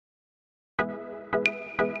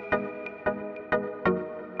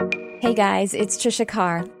Hey guys, it's Trisha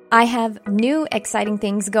Carr. I have new exciting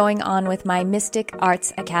things going on with my Mystic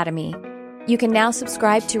Arts Academy. You can now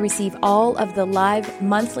subscribe to receive all of the live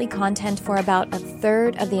monthly content for about a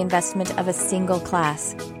third of the investment of a single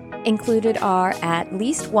class. Included are at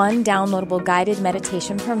least one downloadable guided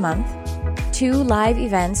meditation per month, 2 live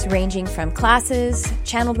events ranging from classes,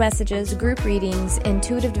 channeled messages, group readings,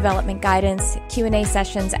 intuitive development guidance, Q&A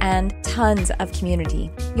sessions, and tons of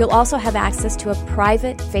community. You'll also have access to a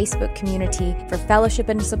private Facebook community for fellowship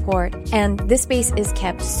and support, and this space is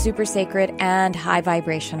kept super sacred and high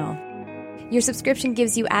vibrational. Your subscription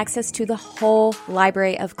gives you access to the whole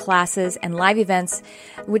library of classes and live events,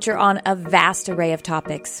 which are on a vast array of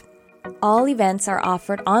topics. All events are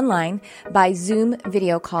offered online by Zoom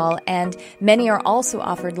video call, and many are also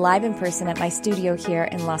offered live in person at my studio here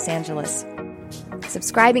in Los Angeles.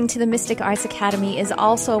 Subscribing to the Mystic Arts Academy is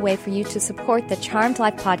also a way for you to support the Charmed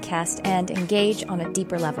Life podcast and engage on a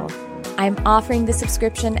deeper level. I'm offering the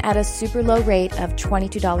subscription at a super low rate of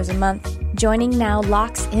 $22 a month. Joining now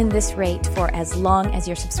locks in this rate for as long as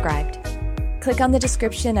you're subscribed. Click on the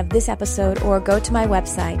description of this episode or go to my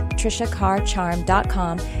website,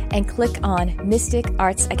 trishacarcharm.com, and click on Mystic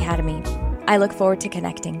Arts Academy. I look forward to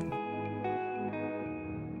connecting.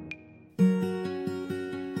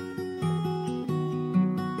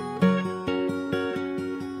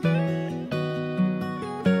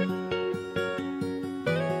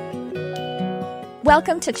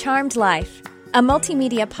 Welcome to Charmed Life, a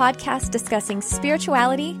multimedia podcast discussing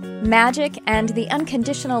spirituality, magic, and the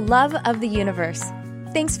unconditional love of the universe.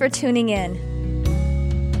 Thanks for tuning in.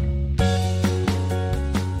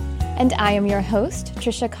 And I am your host,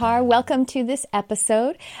 Trisha Carr. Welcome to this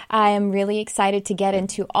episode. I am really excited to get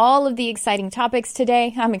into all of the exciting topics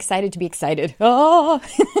today. I'm excited to be excited. Oh,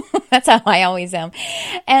 that's how I always am.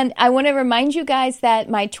 And I want to remind you guys that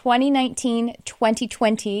my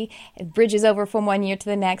 2019-2020, it bridges over from one year to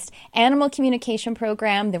the next, Animal Communication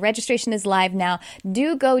Program, the registration is live now.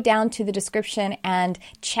 Do go down to the description and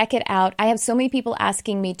check it out. I have so many people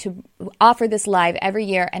asking me to offer this live every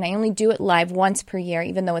year, and I only do it live once per year,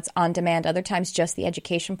 even though it's on demand, other times just the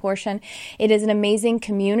education portion. It is an amazing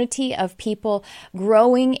community of people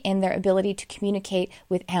growing in their ability to communicate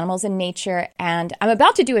with animals and nature. And I'm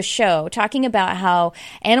about to do a show talking about how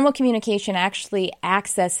animal communication actually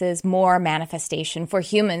accesses more manifestation for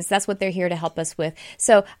humans. That's what they're here to help us with.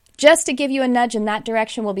 So just to give you a nudge in that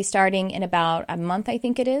direction, we'll be starting in about a month, I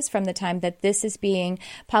think it is, from the time that this is being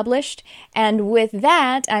published. And with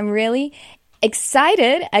that, I'm really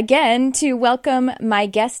excited again to welcome my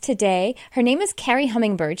guest today. Her name is Carrie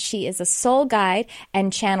Hummingbird. She is a soul guide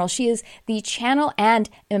and channel. She is the channel and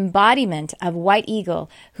embodiment of White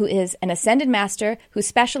Eagle, who is an ascended master who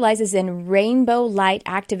specializes in rainbow light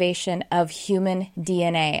activation of human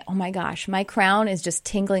DNA. Oh my gosh, my crown is just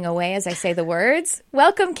tingling away as I say the words.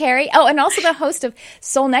 Welcome, Carrie. Oh, and also the host of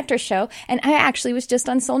Soul Nectar Show. And I actually was just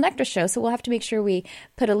on Soul Nectar Show, so we'll have to make sure we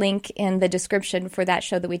put a link in the description for that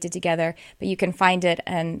show that we did together. But you can find it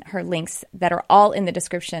and her links that are all in the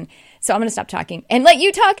description. So I'm going to stop talking and let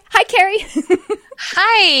you talk. Hi, Carrie.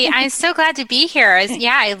 Hi, I'm so glad to be here.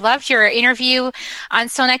 Yeah, I loved your interview on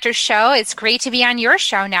Soul Nectar Show. It's great to be on your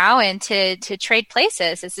show now and to trade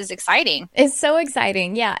places. This is exciting. It's so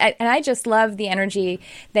exciting. Yeah. And I just love the energy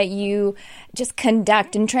that you just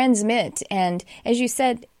conduct and transmit. And as you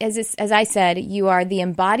said, as I said, you are the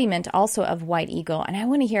embodiment also of White Eagle. And I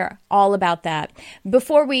want to hear all about that.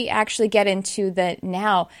 Before we actually get into the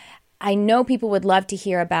now, I know people would love to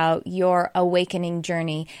hear about your awakening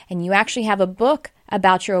journey. And you actually have a book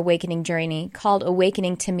about your awakening journey called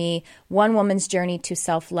Awakening to Me, One Woman's Journey to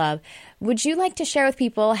Self-Love. Would you like to share with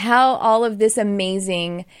people how all of this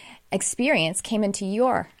amazing experience came into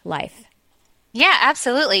your life? Yeah,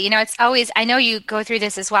 absolutely. You know, it's always, I know you go through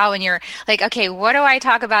this as well when you're like, okay, what do I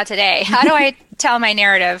talk about today? How do I tell my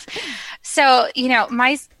narrative? So, you know,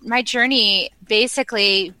 my journey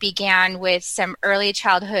basically began with some early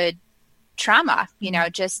childhood trauma. You know,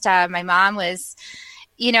 just my mom was,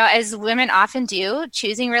 you know, as women often do,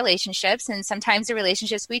 choosing relationships, and sometimes the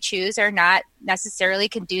relationships we choose are not necessarily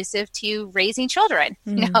conducive to raising children,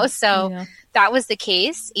 you know, so that was the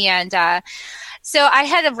case. And so I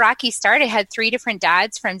had a rocky start. I had 3 different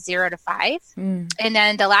dads from 0 to 5. And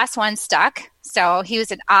then the last one stuck. So he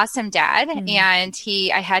was an awesome dad. And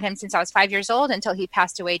I had him since I was 5 years old until he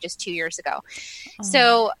passed away just 2 years ago.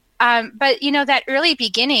 So but, you know, that early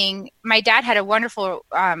beginning, my dad had a wonderful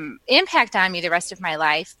impact on me the rest of my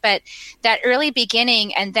life. But that early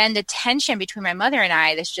beginning and then the tension between my mother and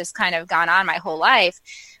I that's just kind of gone on my whole life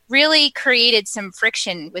really created some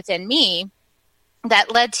friction within me.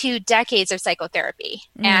 that led to decades of psychotherapy.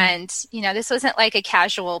 And, you know, this wasn't like a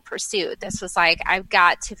casual pursuit. This was like, I've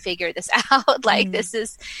got to figure this out. Like, this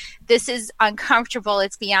is uncomfortable.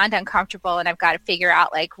 It's beyond uncomfortable. And I've got to figure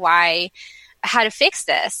out like how to fix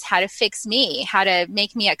this, how to fix me, how to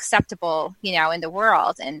make me acceptable, you know, in the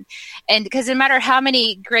world. And because no matter how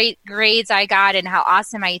many great grades I got and how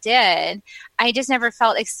awesome I did, I just never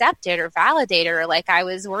felt accepted or validated or like I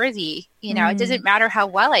was worthy. You know, it doesn't matter how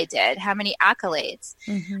well I did, how many accolades.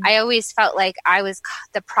 I always felt like I was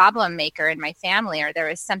the problem maker in my family, or there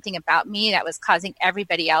was something about me that was causing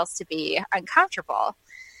everybody else to be uncomfortable.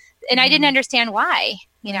 And I didn't understand why,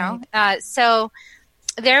 you know. So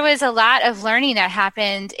there was a lot of learning that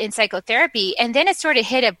happened in psychotherapy. And then it sort of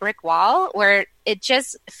hit a brick wall where it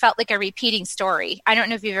just felt like a repeating story. I don't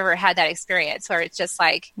know if you've ever had that experience where it's just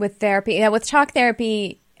like... With therapy, yeah, with talk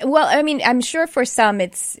therapy... Well, I mean, I'm sure for some,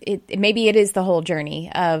 maybe it is the whole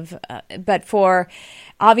journey of, but for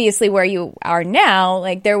obviously where you are now,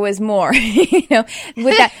 like there was more, you know,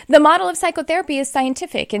 with that. The model of psychotherapy is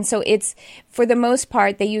scientific. And so it's, for the most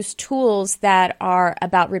part, they use tools that are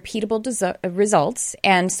about repeatable results.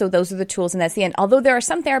 And so those are the tools, and that's the end. Although there are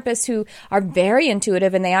some therapists who are very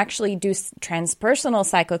intuitive and they actually do transpersonal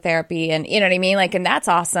psychotherapy, and you know what I mean? Like, and that's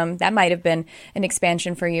awesome. That might have been an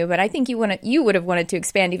expansion for you, but I think you would have wanted to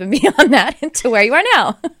expand even beyond that to where you are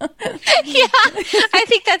now. Yeah, I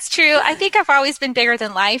think that's true. I think I've always been bigger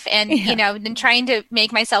than life, and you know, been trying to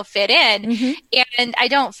make myself fit in, and I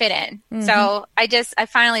don't fit in. So I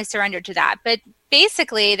finally surrendered to that. But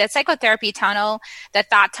basically, the psychotherapy tunnel, the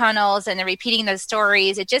thought tunnels, and the repeating those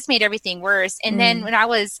stories, it just made everything worse. And then when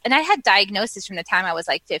I had diagnosis from the time I was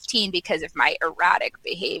like 15 because of my erratic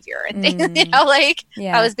behavior and things, you know, like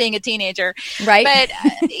I was being a teenager. Right.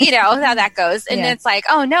 But, you know, how that goes. And it's like,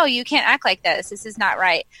 oh, no, you can't act like this. This is not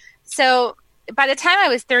right. So by the time I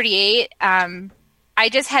was 38, I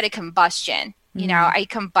just had a combustion. You know, I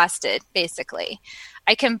combusted, basically.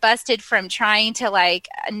 I combusted from trying to like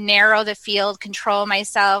narrow the field, control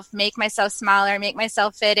myself, make myself smaller, make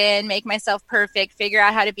myself fit in, make myself perfect, figure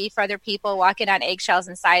out how to be for other people, walking on eggshells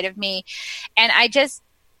inside of me. And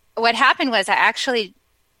what happened was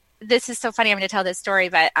this is so funny. I'm going to tell this story,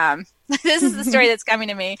 but this is the story that's coming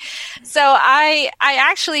to me. So I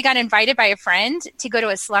actually got invited by a friend to go to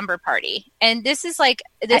a slumber party. And this is a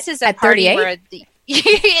party 38? Where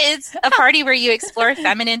it's a party where you explore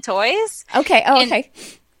feminine toys. Okay. Oh, okay.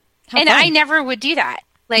 And I never would do that.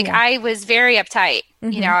 Like, I was very uptight,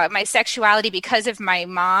 you know, my sexuality, because of my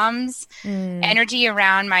mom's energy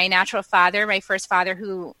around my natural father, my first father,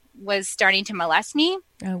 who was starting to molest me.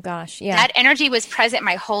 Oh, gosh. Yeah. That energy was present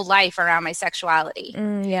my whole life around my sexuality.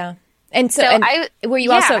 Yeah. And so were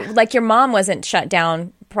you also, like, your mom wasn't shut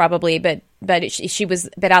down probably, but she was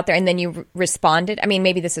a bit out there, and then you responded. I mean,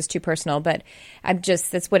 maybe this is too personal, but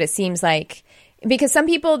that's what it seems like. Because some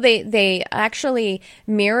people, they actually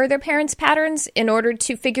mirror their parents' patterns in order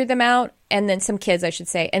to figure them out. And then some kids, I should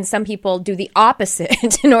say. And some people do the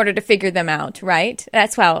opposite in order to figure them out, right?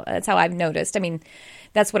 That's how I've noticed. I mean,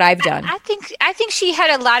 that's what I've done. I think she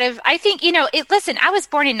had a lot of, you know, listen, I was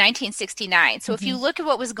born in 1969. So if you look at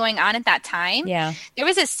what was going on at that time, there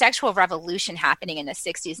was a sexual revolution happening in the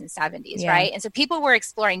 60s and 70s, right? And so people were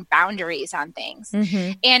exploring boundaries on things.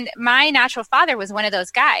 And my natural father was one of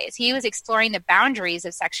those guys. He was exploring the boundaries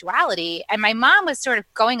of sexuality. And my mom was sort of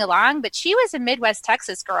going along, but she was a Midwest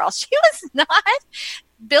Texas girl. She was not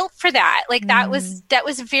built for that. Like, that was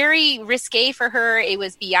very risque for her. It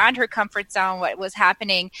was beyond her comfort zone, what was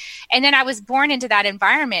happening. And then I was born into that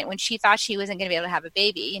environment when she thought she wasn't going to be able to have a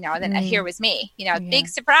baby, you know, and then here was me, you know, big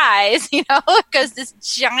surprise, you know, because this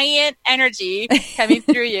giant energy coming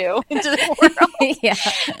through you into the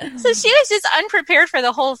world. So she was just unprepared for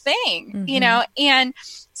the whole thing, you know, and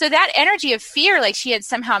so that energy of fear, like she had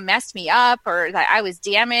somehow messed me up, or that I was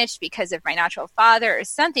damaged because of my natural father, or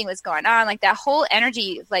something was going on, like that whole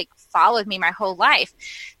energy like followed me my whole life.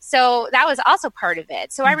 So that was also part of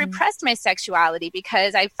it. So I repressed my sexuality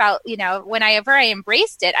because I felt, you know, whenever I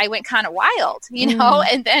embraced it, I went kind of wild, you know,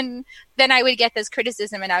 and then I would get this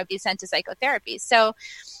criticism and I would be sent to psychotherapy. So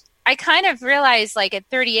I kind of realized, like, at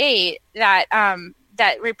 38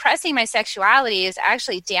 that repressing my sexuality is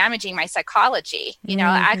actually damaging my psychology. You know,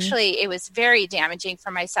 actually, it was very damaging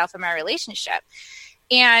for myself and my relationship.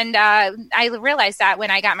 And I realized that when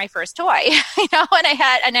I got my first toy, you know,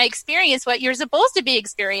 and I experienced what you're supposed to be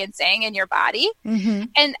experiencing in your body. And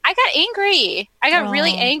I got angry. I got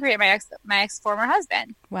really angry at my ex former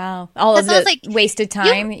husband. Wow. All of the wasted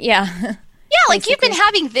time. Yeah, like, you've been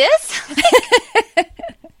having this?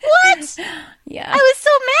 what? Yeah. I was so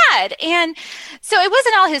mad. And so it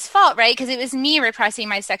wasn't all his fault, right? Because it was me repressing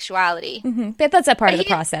my sexuality. Mm-hmm. But that's a part of the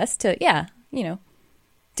process to,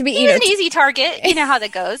 to be, He was an easy target. You know how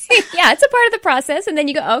that goes. Yeah, it's a part of the process. And then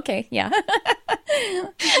you go, okay, yeah.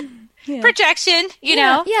 Projection, you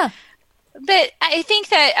know? Yeah. But I think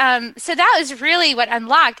that, so that was really what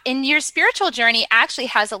unlocked. And your spiritual journey actually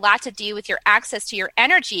has a lot to do with your access to your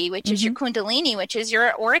energy, which is your kundalini, which is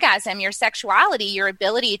your orgasm, your sexuality, your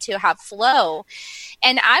ability to have flow.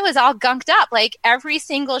 And I was all gunked up. Like every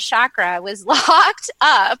single chakra was locked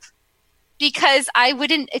up because I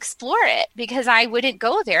wouldn't explore it, because I wouldn't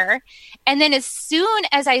go there. And then as soon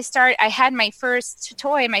as I had my first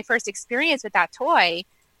toy, my first experience with that toy,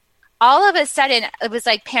 all of a sudden, it was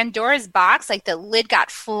like Pandora's box, like the lid got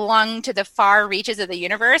flung to the far reaches of the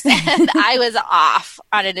universe, and I was off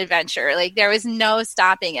on an adventure. Like there was no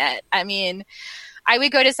stopping it. I mean, I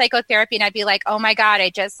would go to psychotherapy and I'd be like, oh my God, I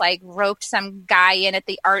just like roped some guy in at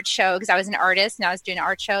the art show because I was an artist and I was doing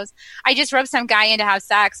art shows. I just roped some guy in to have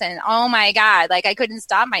sex, and oh my God, like I couldn't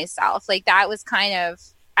stop myself. Like that was kind of...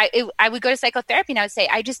 I would go to psychotherapy and I would say,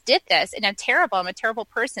 I just did this and I'm terrible. I'm a terrible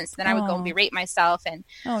person. So then I would go and berate myself. And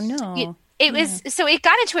it was, so it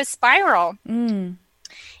got into a spiral. And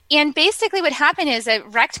basically what happened is it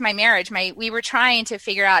wrecked my marriage. We were trying to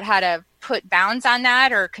figure out how to put bounds on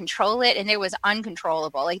that or control it. And it was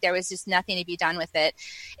uncontrollable. Like there was just nothing to be done with it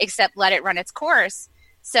except let it run its course.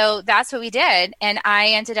 So that's what we did. And I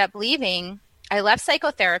ended up leaving. I left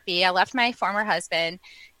psychotherapy. I left my former husband.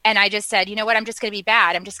 And I just said, you know what, I'm just going to be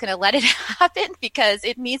bad. I'm just going to let it happen because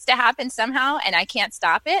it needs to happen somehow and I can't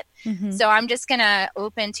stop it. So I'm just going to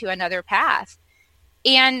open to another path.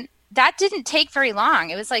 And that didn't take very long.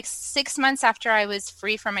 It was like 6 months after I was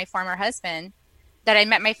free from my former husband that I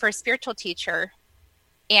met my first spiritual teacher.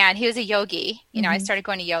 And he was a yogi. You know, I started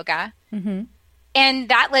going to yoga. And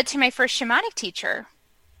that led to my first shamanic teacher,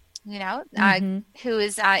 you know, who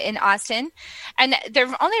is in Austin. And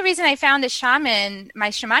the only reason I found the shaman, my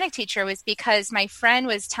shamanic teacher, was because my friend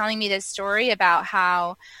was telling me this story about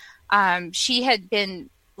how she had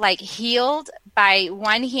been like healed by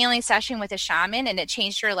one healing session with a shaman and it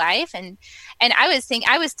changed her life. And I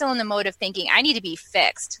was still in the mode of thinking I need to be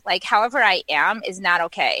fixed. Like however I am is not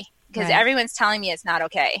okay because everyone's telling me it's not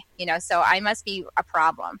okay, you know, so I must be a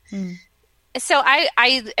problem. So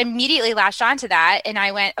I immediately latched onto that and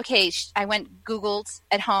I went, okay, I went Googled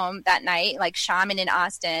at home that night, like shaman in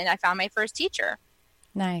Austin. I found my first teacher.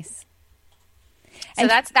 Nice. So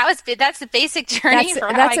that's the basic journey for how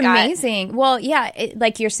I got. That's amazing. Well, yeah,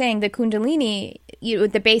 like you're saying, the Kundalini,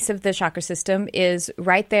 the base of the chakra system is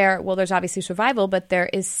right there. Well, there's obviously survival, but there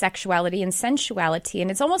is sexuality and sensuality.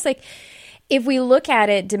 And it's almost like, if we look at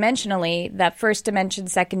it dimensionally, that first dimension,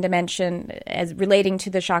 second dimension, as relating to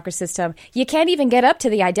the chakra system, you can't even get up to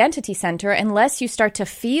the identity center unless you start to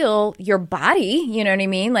feel your body, you know what I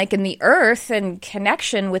mean? Like in the earth and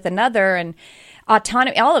connection with another and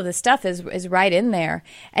autonomy, all of this stuff is right in there.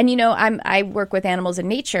 And, you know, I work with animals in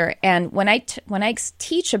nature. And when I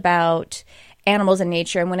teach about animals in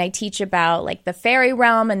nature, and when I teach about like the fairy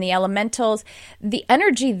realm and the elementals, the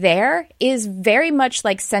energy there is very much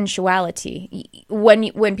like sensuality.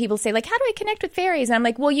 When people say like, how do I connect with fairies? And I'm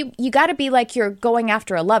like, well, you got to be like you're going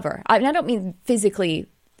after a lover. I don't mean physically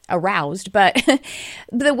aroused, but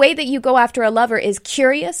the way that you go after a lover is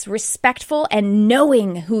curious, respectful, and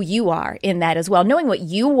knowing who you are in that as well, knowing what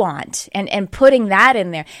you want and putting that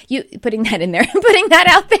in there, putting that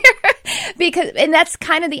out there, and that's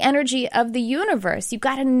kind of the energy of the universe. You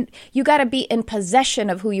got to be in possession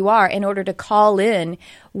of who you are in order to call in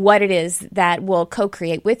what it is that will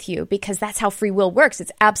co-create with you, because that's how free will works.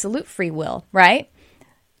 It's absolute free will, right?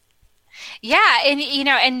 Yeah. And, you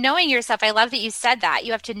know, and knowing yourself, I love that you said that.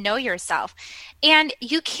 You have to know yourself. And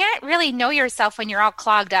you can't really know yourself when you're all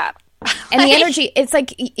clogged up. And the energy, it's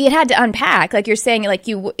like it had to unpack. Like you're saying, like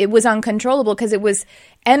it was uncontrollable because it was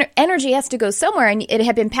energy has to go somewhere, and it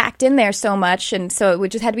had been packed in there so much, and so it would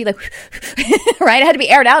just had to be like, right? It had to be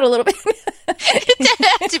aired out a little bit.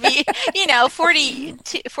 It had to be, you know,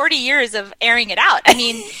 40 years of airing it out. I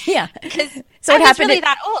mean, yeah. So it happened. Really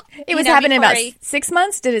that old. It was happening in about 6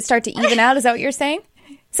 months. Did it start to even out? Is that what you're saying?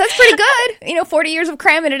 So that's pretty good. You know, 40 years of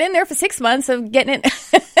cramming it in there for 6 months of getting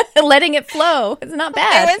it, letting it flow. It's not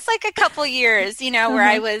bad. It was like a couple years, you know, where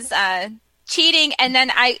I was cheating. And then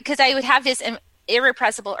because I would have this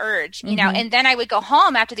irrepressible urge, you know, and then I would go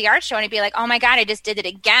home after the art show and I'd be like, oh my God, I just did it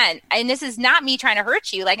again. And this is not me trying to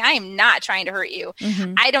hurt you. Like, I am not trying to hurt you.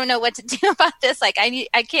 I don't know what to do about this. Like,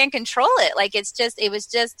 I can't control it. Like,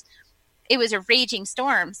 it was a raging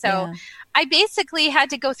storm. So I basically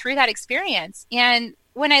had to go through that experience. And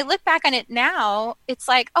when I look back on it now, it's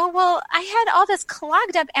like, oh, well, I had all this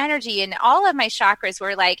clogged up energy and all of my chakras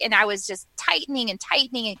were like, and I was just tightening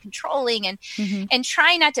and controlling and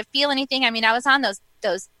trying not to feel anything. I mean, I was on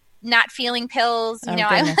those not feeling pills, you know,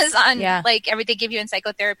 goodness. I was on like everything they give you in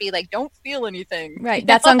psychotherapy, like don't feel anything. Right.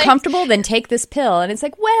 That's uncomfortable. Then take this pill. And it's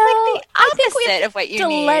like, well, like I think we have of what you to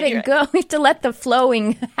need. Let it go. We have to let the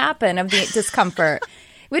flowing happen of the discomfort.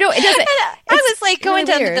 We don't, it doesn't. I was like going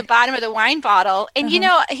really to the bottom of the wine bottle. And, you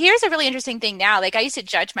know, here's a really interesting thing now. Like I used to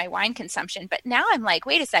judge my wine consumption, but now I'm like,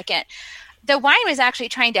 wait a second. The wine was actually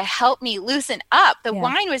trying to help me loosen up. The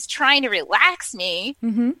wine was trying to relax me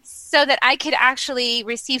so that I could actually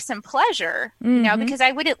receive some pleasure, you know, because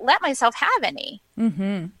I wouldn't let myself have any.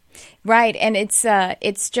 Right. And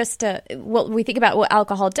it's just, well, we think about what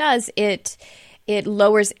alcohol does. It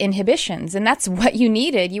lowers inhibitions, and that's what you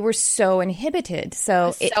needed. You were so inhibited.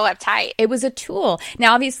 So uptight. It was a tool.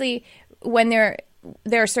 Now, obviously, when there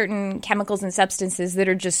are certain chemicals and substances that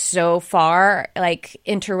are just so far like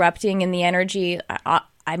interrupting in the energy.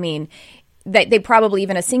 I mean, they probably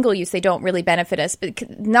even a single use, they don't really benefit us, but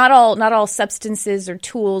not all substances or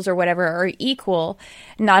tools or whatever are equal.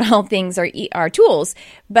 Not all things are tools,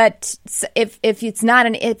 but if it's not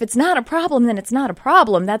a problem, then it's not a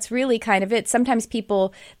problem. That's really kind of it. Sometimes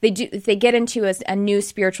people, they get into a new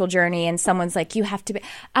spiritual journey and someone's like, you have to be,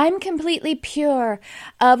 I'm completely pure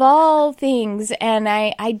of all things and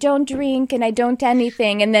I don't drink and I don't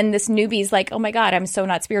anything. And then this newbie's like, oh my God, I'm so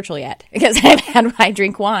not spiritual yet because I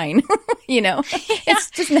drink wine. You know,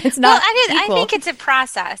 it's not. Well, I think it's a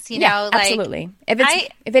process. You know, like, absolutely.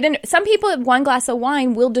 Some people, one glass of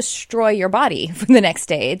wine will destroy your body for the next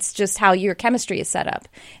day. It's just how your chemistry is set up,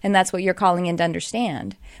 and that's what you're calling in to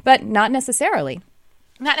understand. But not necessarily.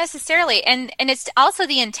 Not necessarily, and it's also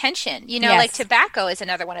the intention. You know, like tobacco is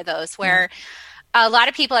another one of those where. A lot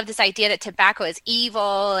of people have this idea that tobacco is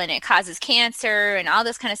evil and it causes cancer and all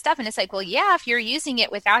this kind of stuff. And it's like, well, yeah, if you're using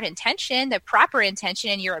it without intention, the proper intention,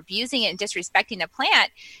 and you're abusing it and disrespecting the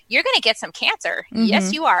plant, you're going to get some cancer.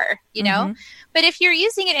 Yes, you are, you know. But if you're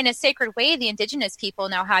using it in a sacred way, the indigenous people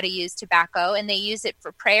know how to use tobacco, and they use it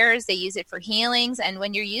for prayers. They use it for healings. And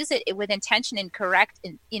when you use it with intention and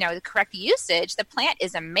the correct usage, the plant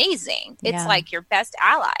is amazing. It's like your best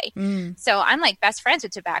ally. So I'm like best friends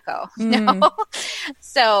with tobacco. No.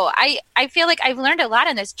 So I feel like I've learned a lot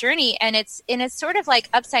on this journey, and it's sort of like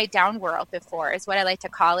upside down world before is what I like to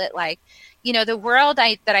call it. Like, you know, the world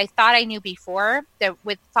that I thought I knew before, that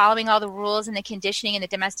with following all the rules and the conditioning and the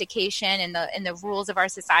domestication and the rules of our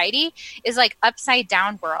society, is like upside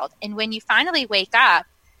down world. And when you finally wake up,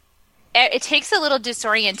 it takes a little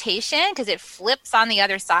disorientation because it flips on the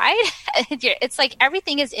other side. It's like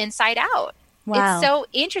everything is inside out. Wow. It's so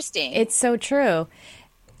interesting. It's so true.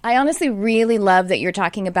 I honestly really love that you're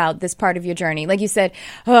talking about this part of your journey. Like you said,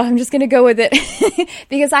 I'm just going to go with it.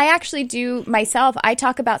 Because I actually do myself. I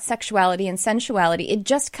talk about sexuality and sensuality. It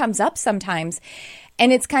just comes up sometimes.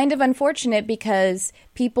 And it's kind of unfortunate because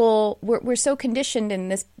we're so conditioned in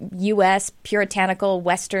this U.S. puritanical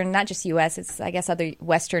Western, not just U.S., it's I guess other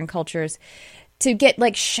Western cultures, to get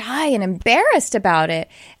like shy and embarrassed about it.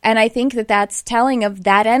 And I think that's telling of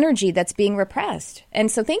that energy that's being repressed. And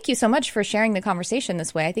so thank you so much for sharing the conversation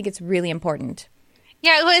this way. I think it's really important.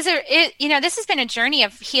 Yeah, this has been a journey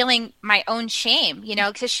of healing my own shame, you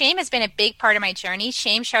know, because shame has been a big part of my journey.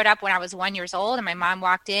 Shame showed up when I was 1 year old and my mom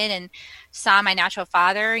walked in and saw my natural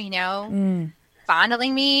father, you know,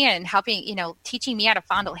 fondling me and helping, you know, teaching me how to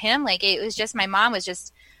fondle him. Like it was just, my mom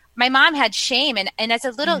had shame. And as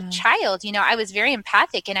a little child, you know, I was very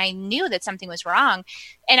empathic and I knew that something was wrong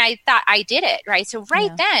and I thought I did it. Right. So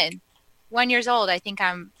then 1 year old, I think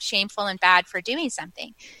I'm shameful and bad for doing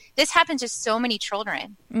something. This happens to so many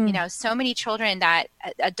children, you know, so many children that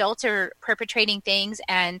adults are perpetrating things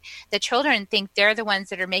and the children think they're the ones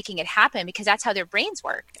that are making it happen because that's how their brains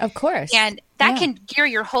work. Of course. And that can gear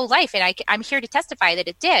your whole life. And I'm here to testify that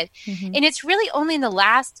it did. And it's really only in the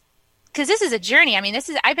last, because this is a journey. I mean,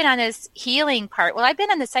 I've been on this healing part. Well, I've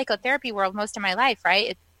been on the psychotherapy world most of my life,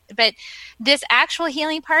 right? But this actual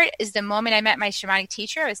healing part is the moment I met my shamanic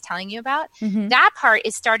teacher I was telling you about. That part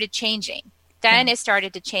is started changing. Then it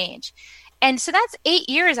started to change. And so that's 8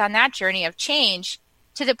 years on that journey of change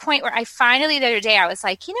to the point where I finally, the other day, I was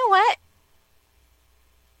like, you know what?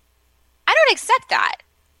 I don't accept that.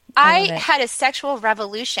 I had a sexual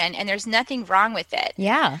revolution and there's nothing wrong with it.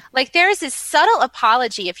 Yeah. Like there's this subtle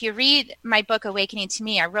apology. If you read my book, Awakening to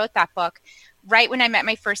Me, I wrote that book right when I met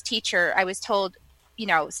my first teacher. I was told, you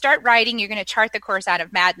know, start writing. You're going to chart the course out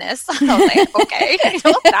of madness. I was like, okay,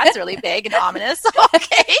 that's really big and ominous.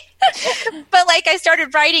 Okay. But like I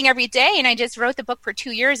started writing every day, and I just wrote the book for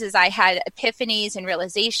 2 years as I had epiphanies and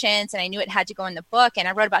realizations, and I knew it had to go in the book. And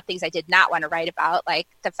I wrote about things I did not want to write about, like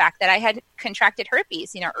the fact that I had contracted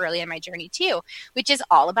herpes, early in my journey too, which is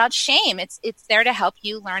all about shame. It's there to help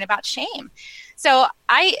you learn about shame. So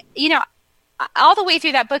all the way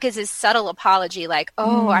through that book is this subtle apology, like,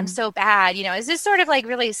 oh, I'm so bad. Is this sort of like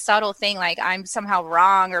really subtle thing, like I'm somehow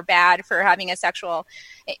wrong or bad for having a sexual,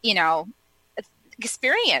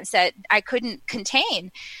 experience that I couldn't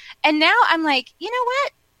contain. And now I'm like, you know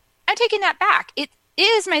what? I'm taking that back. It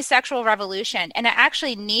is my sexual revolution, and I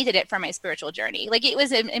actually needed it for my spiritual journey. Like, it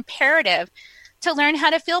was an imperative to learn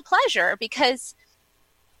how to feel pleasure, because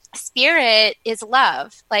spirit is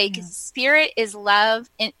love. Like, spirit is love,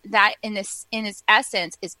 and that in its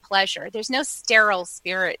essence is pleasure. There's no sterile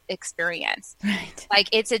spirit experience. Right. Like,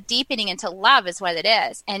 it's a deepening into love is what it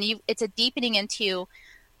is. And it's a deepening into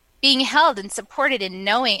being held and supported and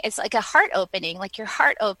knowing. It's like a heart opening, like your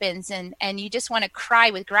heart opens and you just want to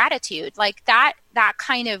cry with gratitude. Like that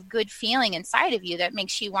kind of good feeling inside of you that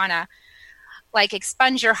makes you want to like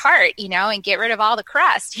expunge your heart, and get rid of all the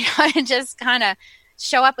crust, and just kind of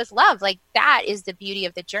show up with love. Like, that is the beauty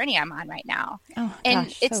of the journey I'm on right now. Oh, and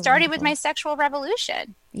gosh, it started with my sexual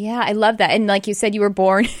revolution. Yeah, I love that. And like you said, you were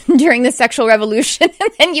born during the sexual revolution, and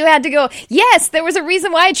then you had to go, yes, there was a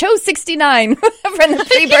reason why I chose 69 from the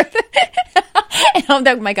pre-birth.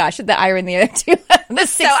 Oh my gosh, the irony there too. The 69.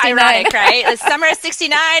 So ironic, right? The summer of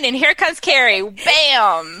 69, and here comes Carrie.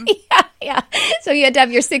 Bam! Yeah. So you had to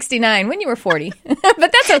have your 69 when you were 40. But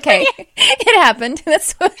that's okay. It happened.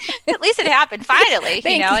 At least it happened finally,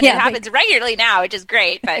 and it happens regularly now, which is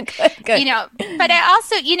great. But, good. But I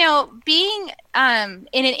also, being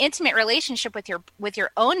in an intimate relationship with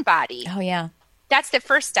your own body. Oh, yeah. That's the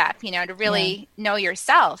first step, to really know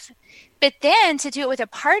yourself. But then to do it with a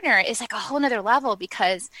partner is like a whole nother level,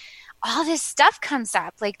 because all this stuff comes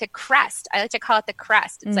up, like the crust. I like to call it the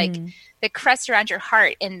crust. It's like the crust around your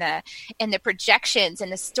heart, and the projections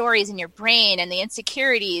and the stories in your brain, and the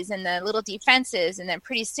insecurities and the little defenses. And then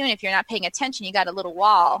pretty soon, if you're not paying attention, you got a little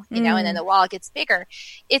wall, and then the wall gets bigger.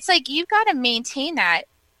 It's like you've got to maintain that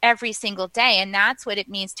every single day. And that's what it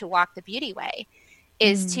means to walk the beauty way,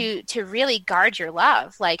 is to really guard your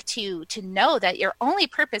love, like to know that your only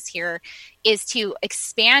purpose here is to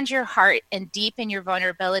expand your heart and deepen your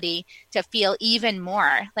vulnerability to feel even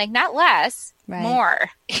more, like not less, more,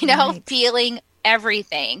 feeling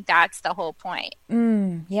everything. That's the whole point.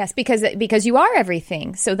 Yes, because you are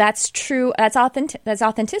everything. So that's true. That's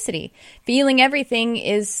authenticity. Feeling everything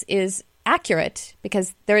is accurate,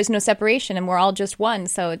 because there is no separation and we're all just one.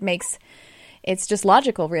 So it's just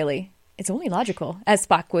logical, really. It's only logical, as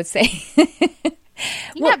Spock would say.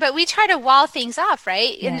 But we try to wall things off,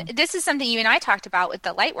 right? Yeah. And this is something you and I talked about with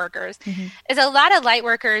the light workers, is a lot of light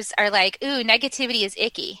workers are like, ooh, negativity is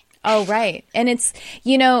icky. Oh, right. And it's,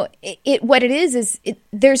 what it is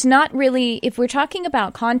there's not really, if we're talking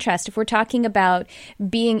about contrast, if we're talking about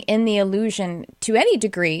being in the illusion to any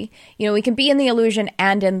degree, we can be in the illusion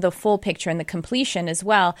and in the full picture and the completion as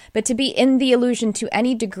well. But to be in the illusion to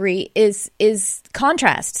any degree is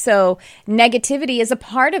contrast. So negativity is a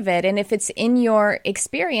part of it. And if it's in your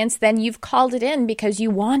experience, then you've called it in because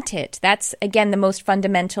you want it. That's, again, the most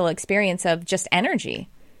fundamental experience of just energy.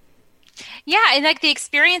 Yeah, and like the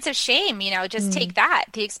experience of shame, just take that.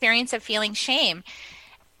 The experience of feeling shame.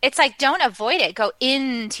 It's like, don't avoid it. Go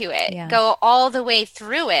into it. Yeah. Go all the way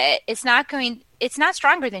through it. It's not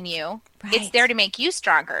stronger than you. Right. It's there to make you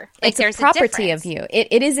stronger. Like, it's a property of you.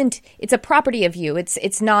 It isn't, it's a property of you.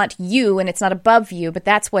 It's not you, and it's not above you, but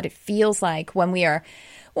that's what it feels like when we're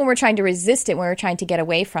trying to resist it, when we're trying to get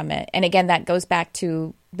away from it. And again, that goes back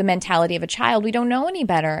to the mentality of a child. We don't know any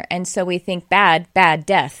better. And so we think bad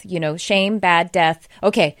death, shame, bad death.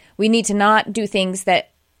 Okay, we need to not do things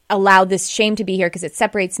that allow this shame to be here because it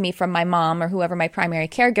separates me from my mom or whoever my primary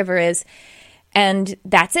caregiver is. And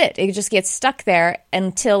that's it. It just gets stuck there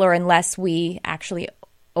until or unless we actually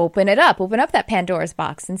open up that Pandora's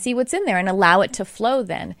box and see what's in there and allow it to flow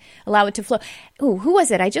then. Allow it to flow. Ooh, who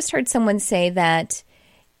was it? I just heard someone say that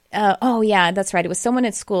that's right. It was someone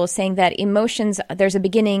at school saying that emotions, there's a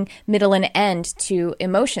beginning, middle, and end to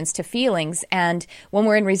emotions, to feelings. And when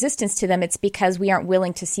we're in resistance to them, it's because we aren't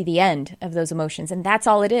willing to see the end of those emotions. And that's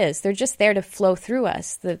all it is. They're just there to flow through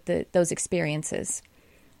us, those experiences.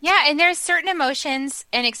 Yeah, and there's certain emotions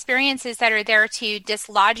and experiences that are there to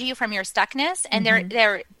dislodge you from your stuckness, and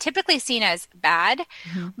they're typically seen as bad,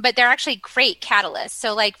 but they're actually great catalysts.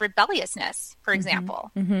 So like rebelliousness, for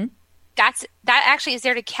example. that actually is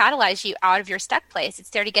there to catalyze you out of your stuck place. It's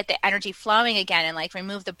there to get the energy flowing again and like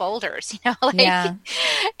remove the boulders, Yeah.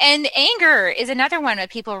 And anger is another one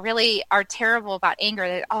that people really are terrible about anger.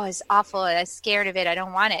 That, oh, it's awful. I'm scared of it. I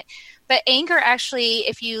don't want it. But anger actually,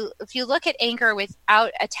 if you look at anger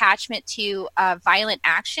without attachment to violent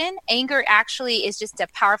action, anger actually is just a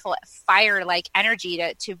powerful fire-like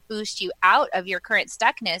energy to boost you out of your current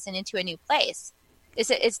stuckness and into a new place.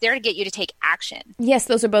 It's there to get you to take action. Yes,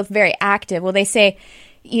 those are both very active. Well, they say,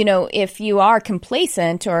 if you are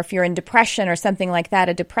complacent or if you're in depression or something like that,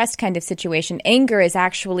 a depressed kind of situation, anger is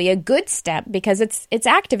actually a good step because it's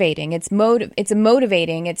activating, it's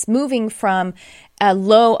motivating, it's moving from a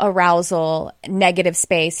low arousal negative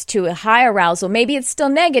space to a high arousal. Maybe it's still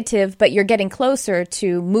negative, but you're getting closer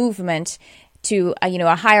to movement, to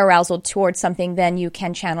a high arousal towards something. Then you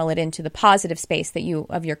can channel it into the positive space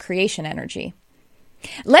of your creation energy.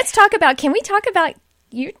 Can we talk about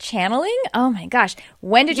you channeling? Oh my gosh.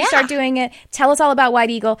 When did you start doing it? Tell us all about White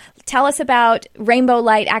Eagle. Tell us about rainbow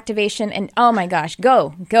light activation. And oh my gosh,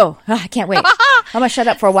 go. Oh, I can't wait. I'm going to shut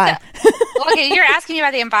up for a while. Okay, you're asking me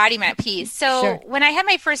about the embodiment piece. So Sure. When I had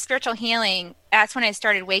my first spiritual healing, that's when I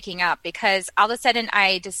started waking up, because all of a sudden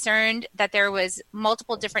I discerned that there was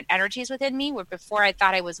multiple different energies within me, where before I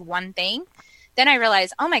thought I was one thing. Then I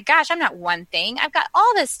realized, oh my gosh, I'm not one thing. I've got all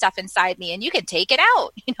this stuff inside me, and you can take it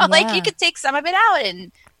out. Like you could take some of it out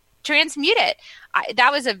and transmute it.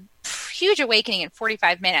 That was a huge awakening in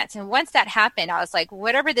 45 minutes. And once that happened, I was like,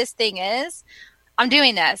 whatever this thing is, I'm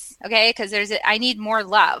doing this, okay? Because I need more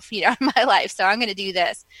love, in my life. So I'm going to do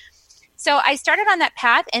this. So I started on that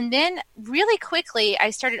path, and then really quickly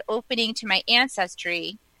I started opening to my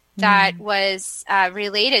ancestry that was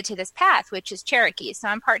related to this path, which is Cherokee. So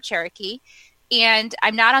I'm part Cherokee. And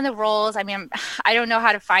I'm not on the rolls. I mean, I don't know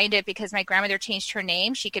how to find it because my grandmother changed her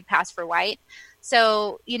name. She could pass for white.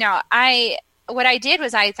 So, what I did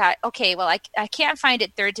was I thought, okay, well, I can't find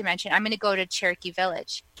it third dimension. I'm going to go to Cherokee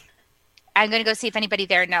Village. I'm going to go see if anybody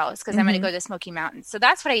there knows, because I'm going to go to the Smoky Mountains. So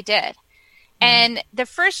that's what I did. And the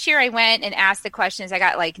first year I went and asked the questions, I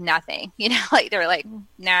got like nothing, like they were like,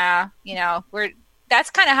 nah,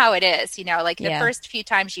 that's kind of how it is, like the first few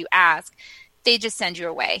times you ask, they just send you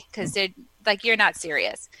away because they're like, you're not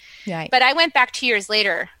serious. Right. But I went back 2 years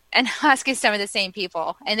later and asking some of the same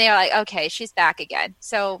people, and they were like, okay, she's back again.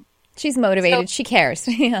 So she's motivated. She cares.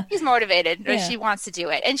 Yeah. She's motivated. Or she wants to do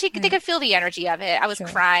it. And they could feel the energy of it. I was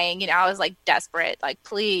crying, I was like desperate, like,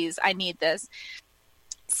 please, I need this.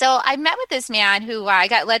 So I met with this man who I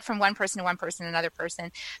got led from one person to one person, another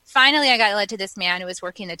person. Finally, I got led to this man who was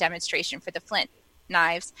working the demonstration for the flint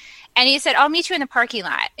knives. And he said, I'll meet you in the parking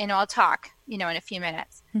lot and I'll talk, in a few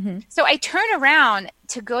minutes. Mm-hmm. So I turned around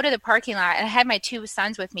to go to the parking lot, and I had my 2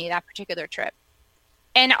 sons with me that particular trip.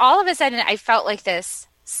 And all of a sudden I felt like this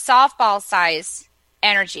softball size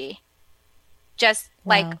energy, just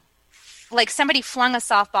like somebody flung a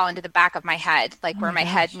softball into the back of my head, like where my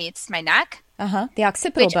head meets my neck. The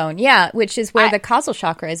occipital bone. Yeah. Which is where the causal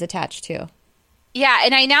chakra is attached to. Yeah.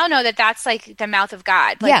 And I now know that that's like the mouth of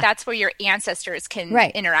God. Like that's where your ancestors can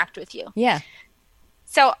interact with you. Yeah.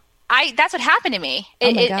 So that's what happened to me.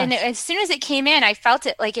 And as soon as it came in, I felt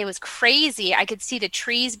it like it was crazy. I could see the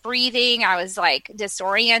trees breathing. I was like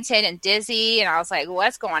disoriented and dizzy. And I was like,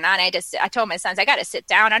 what's going on? I told my sons, I got to sit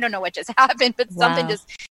down. I don't know what just happened, but something just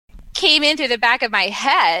came in through the back of my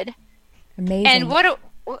head. Amazing. And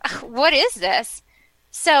what is this?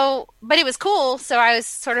 So, but it was cool. So I was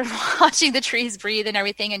sort of watching the trees breathe and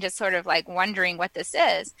everything, and just sort of like wondering what this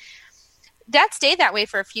is. That stayed that way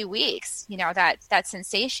for a few weeks, that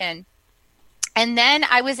sensation. And then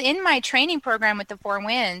I was in my training program with the Four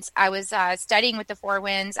Winds. I was studying with the Four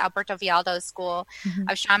Winds, Alberto Vialdo's school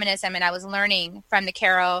of shamanism, and I was learning from the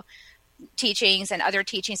Caro teachings and other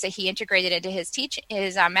teachings that he integrated into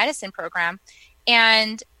his medicine program.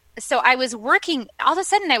 And so I was working, all of a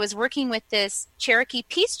sudden I was working with this Cherokee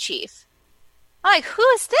peace chief. I'm like, who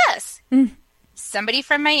is this? Somebody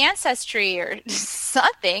from my ancestry or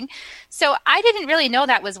something. So I didn't really know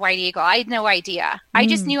that was White Eagle. I had no idea. I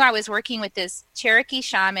just knew I was working with this Cherokee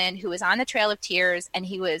shaman who was on the Trail of Tears, and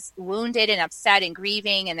he was wounded and upset and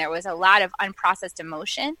grieving, and there was a lot of unprocessed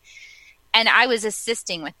emotion. And I was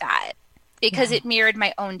assisting with that because it mirrored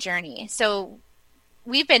my own journey. So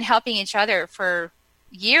we've been helping each other for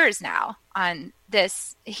years now on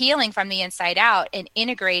this healing from the inside out and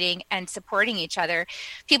integrating and supporting each other.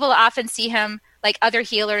 People often see him, like other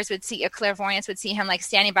healers would see, a clairvoyance would see him like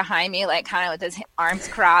standing behind me, like kind of with his arms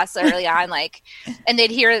crossed early on, like, and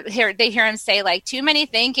they'd hear him say like, too many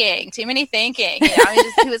thinking. He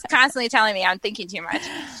was constantly telling me I'm thinking too much.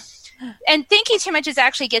 And thinking too much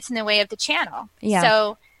actually gets in the way of the channel. Yeah.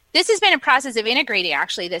 So this has been a process of integrating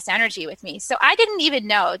actually this energy with me. So I didn't even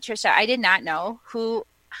know, Trisha, I did not know who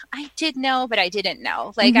I did know, but I didn't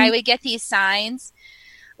know. Like I would get these signs.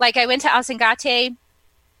 Like I went to Alsangate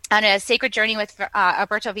on a sacred journey with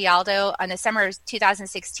Alberto Vialdo on the summer of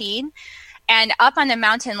 2016. And up on the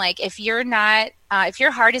mountain, like if your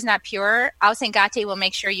heart is not pure, Alsangate will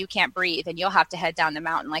make sure you can't breathe and you'll have to head down the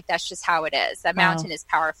mountain. Like that's just how it is. That mountain is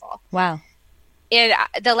powerful. Wow.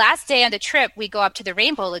 The last day on the trip, we go up to the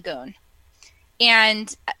Rainbow Lagoon,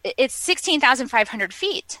 and it's 16,500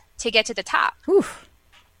 feet to get to the top. Oof.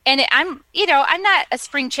 And I'm not a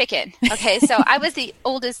spring chicken. Okay. So I was the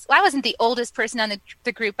oldest. Well, I wasn't the oldest person on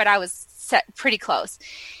the group, but I was set pretty close.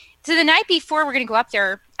 So the night before we're going to go up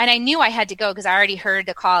there, and I knew I had to go because I already heard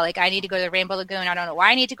the call. Like I need to go to the Rainbow Lagoon. I don't know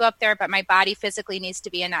why I need to go up there, but my body physically needs to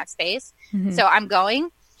be in that space. Mm-hmm. So I'm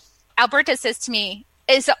going. Alberto says to me,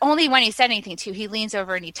 it's the only one he said anything to. He leans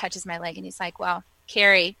over and he touches my leg and he's like, well,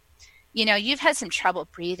 Carrie, you've had some trouble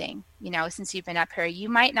breathing, since you've been up here. You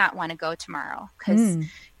might not want to go tomorrow because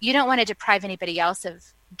you don't want to deprive anybody else of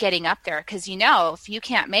getting up there because, if you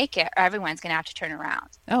can't make it, everyone's going to have to turn around.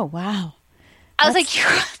 Oh, wow. I was like,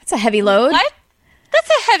 that's a heavy load. What? That's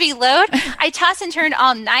a heavy load. I tossed and turned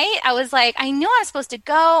all night. I was like, I knew I was supposed to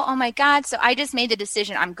go. Oh my God. So I just made the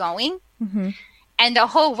decision. I'm going. Mm-hmm. And the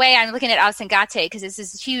whole way I'm looking at Alsangate because it's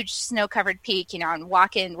this huge snow-covered peak, and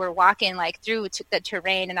we're walking like through the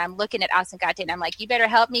terrain, and I'm looking at Alsangate, and I'm like, you better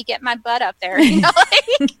help me get my butt up there.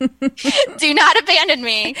 Do not abandon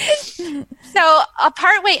me. So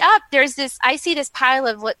part way up, I see this pile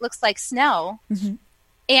of what looks like snow,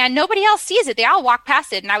 and nobody else sees it. They all walk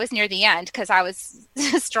past it, and I was near the end because I was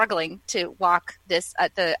struggling to walk this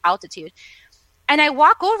at the altitude. And I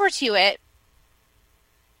walk over to it,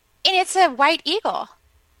 and it's a white eagle.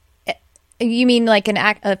 You mean like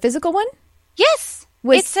a physical one? Yes.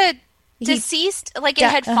 It's a deceased, like it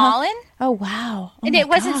had fallen. Oh, wow. And it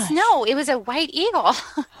wasn't snow. It was a white eagle.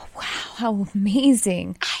 Oh, wow. How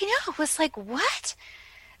amazing. I know. It was like, what?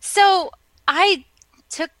 So I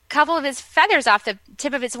took a couple of his feathers off the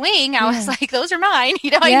tip of his wing. I was like, those are mine.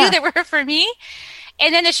 I knew they were for me.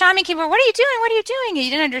 And then the shaman came over, what are you doing? What are you doing? And he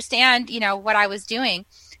didn't understand, what I was doing.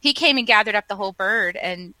 He came and gathered up the whole bird,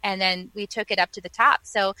 and then we took it up to the top.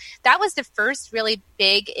 So that was the first really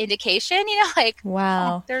big indication,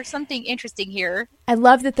 wow, there's something interesting here. I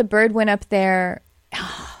love that the bird went up there.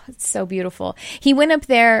 Oh, it's so beautiful. He went up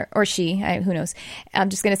there, or she, who knows? I'm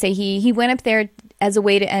just going to say he went up there as a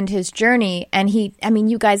way to end his journey. And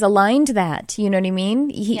you guys aligned that, you know what I mean?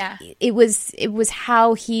 It was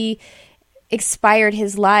how he expired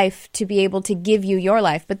his life to be able to give you your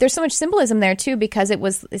life. But there's so much symbolism there too, because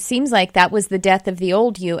it seems like that was the death of the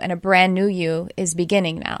old you and a brand new you is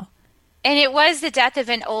beginning now. And it was the death of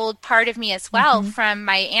an old part of me as well from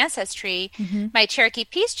my ancestry, my Cherokee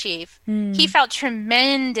Peace Chief. He felt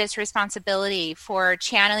tremendous responsibility for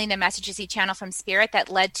channeling the messages he channeled from spirit that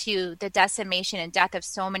led to the decimation and death of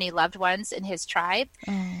so many loved ones in his tribe.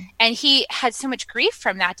 And he had so much grief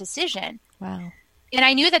from that decision. Wow. And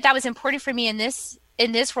I knew that was important for me in this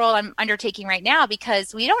role I'm undertaking right now,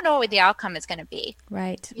 because we don't know what the outcome is going to be.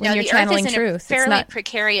 Right. When you're channeling truth, a fairly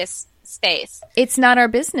precarious space. It's not our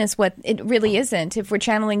business. What it really isn't. If we're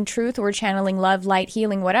channeling truth or we're channeling love, light,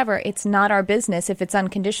 healing, whatever, it's not our business. If it's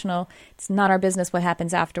unconditional, it's not our business what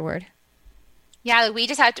happens afterward. Yeah, we're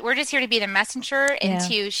just here to be the messenger and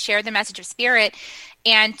to share the message of spirit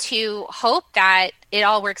and to hope that it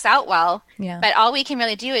all works out well. Yeah. But all we can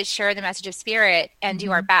really do is share the message of spirit and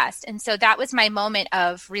do our best. And so that was my moment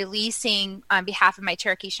of releasing on behalf of my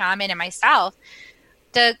Cherokee shaman and myself,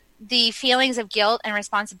 the feelings of guilt and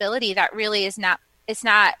responsibility that really it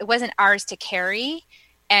wasn't ours to carry.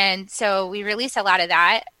 And so we released a lot of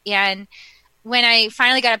that. And when I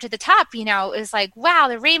finally got up to the top, it was like, wow,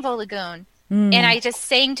 the Rainbow Lagoon. And I just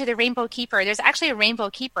sang to the Rainbow Keeper. There's actually a Rainbow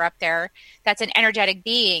Keeper up there that's an energetic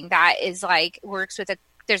being that is like works with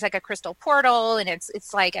there's like a crystal portal, and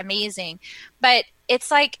it's like amazing. But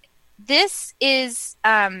it's like this is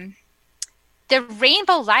the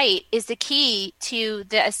rainbow light is the key to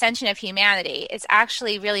the ascension of humanity. It's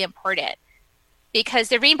actually really important because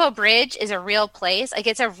the Rainbow Bridge is a real place. Like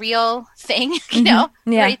it's a real thing,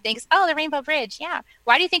 Everybody thinks, oh, the Rainbow Bridge. Yeah.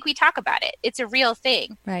 Why do you think we talk about it? It's a real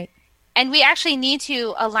thing. Right. And we actually need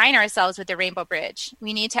to align ourselves with the Rainbow Bridge.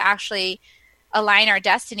 We need to actually align our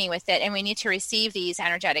destiny with it, and we need to receive these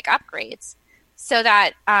energetic upgrades so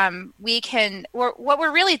that what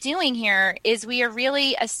we're really doing here is we are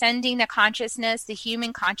really ascending the consciousness, the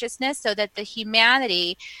human consciousness, so that the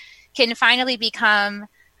humanity can finally become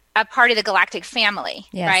a part of the galactic family,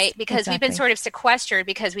 right? Because we've been sort of sequestered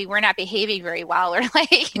because we were not behaving very well, or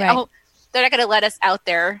they're not going to let us out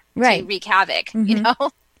there to wreak havoc, you know?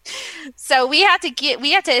 So we have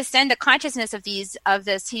to ascend the consciousness of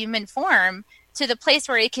this human form to the place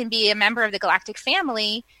where it can be a member of the galactic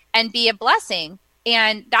family and be a blessing.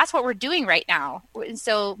 And that's what we're doing right now. And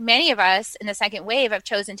so many of us in the second wave have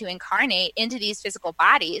chosen to incarnate into these physical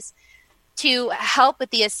bodies to help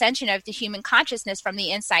with the ascension of the human consciousness from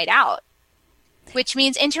the inside out, which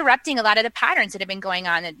means interrupting a lot of the patterns that have been going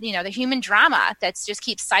on. And, you know, the human drama that's just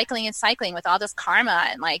keeps cycling and cycling with all this karma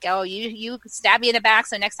and like, oh, you stab me in the back,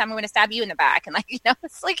 so next time I'm going to stab you in the back. And like, you know,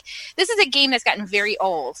 it's like, this is a game that's gotten very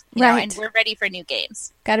old, you know, and we're ready for new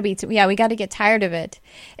games. Got to be, we got to get tired of it.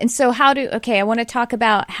 And so I want to talk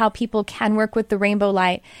about how people can work with the rainbow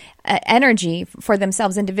light energy for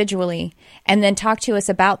themselves individually, and then talk to us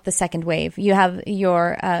about the second wave. You have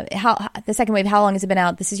your, the second wave, how long has it been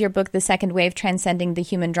out? This is your book, The Second Wave, Transcending the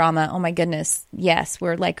Human Drama. Oh my goodness. Yes,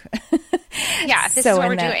 we're like, yeah, this is what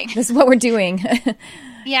we're doing. This is what we're doing.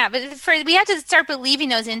 Yeah, but we have to start believing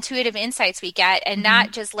those intuitive insights we get and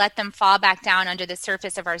not just let them fall back down under the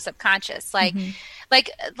surface of our subconscious. Like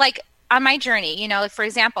on my journey, you know, for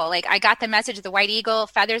example, like I got the message of the white eagle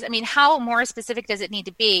feathers. I mean, how more specific does it need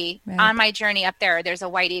to be on my journey up there? There's a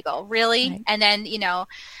white eagle, really? Right. And then, you know,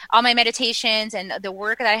 all my meditations and the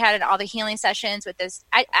work that I had and all the healing sessions with this,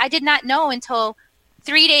 I did not know until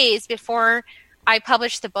 3 days before I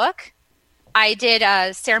published the book. I did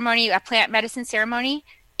a plant medicine ceremony,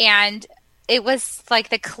 and it was like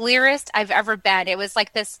the clearest I've ever been. It was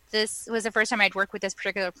like this was the first time I'd worked with this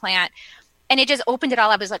particular plant, and it just opened it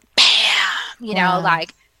all up. It was like, bam, you know,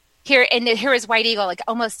 like here is white eagle, like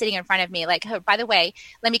almost sitting in front of me. Like, oh, by the way,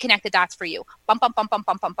 let me connect the dots for you. Bump, bump, bump, bump,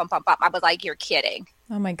 bump, bump, bump, bump, bump. I was like, you're kidding.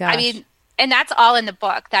 Oh my gosh. I mean, and that's all in the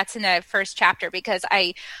book. That's in the first chapter because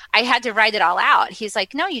I had to write it all out. He's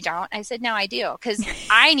like, no, you don't. I said, no, I do. Because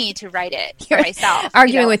I need to write it for myself.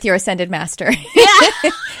 Arguing with your ascended master.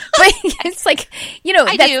 Yeah. But it's like, you know,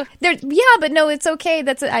 I do. Yeah, but no, it's okay.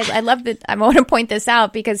 I love that. I want to point this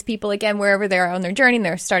out because people, again, wherever they are on their journey,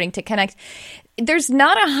 they're starting to connect. There's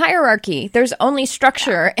not a hierarchy. There's only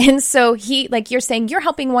structure. Yeah. And so like you're saying, you're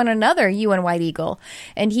helping one another, you and White Eagle.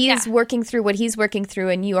 And he is working through what he's working through,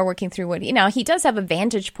 and you are working through what, you know, he does have a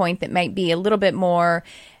vantage point that might be a little bit more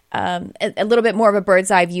of a bird's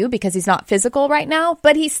eye view because he's not physical right now,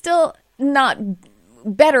 but he's still not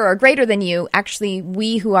better or greater than you. Actually,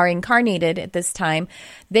 we who are incarnated at this time,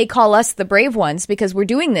 they call us the brave ones because we're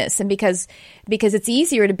doing this, and because it's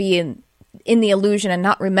easier to be in the illusion and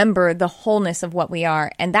not remember the wholeness of what we are.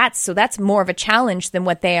 And that's more of a challenge than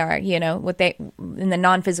what they are, you know, in the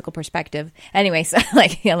non-physical perspective. Anyway, so I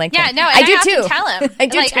do too. Tell him. I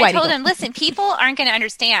do like, too. I told him, listen, people aren't going to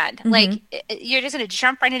understand. Like, you're just going to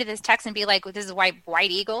jump right into this text and be like, well, this is white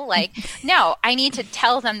eagle. Like, no, I need to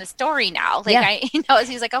tell them the story now. Like,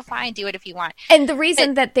 he's like, oh, fine, do it if you want. And the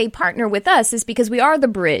reason that they partner with us is because we are the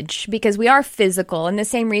bridge, because we are physical. And the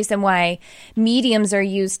same reason why mediums are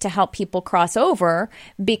used to help people cross over,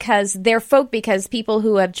 because because people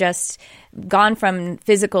who have just gone from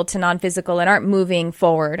physical to non-physical and aren't moving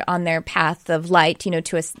forward on their path of light, you know,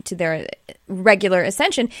 to their regular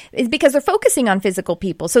ascension, is because they're focusing on physical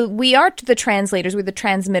people. So we are the translators, we're the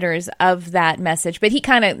transmitters of that message. But he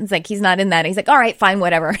kind of, it's like, he's not in that. He's like, all right, fine,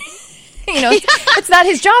 whatever. You know, it's not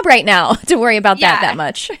his job right now to worry about that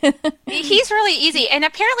much. He's really easy. And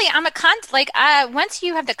apparently I'm once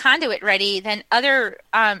you have the conduit ready, then other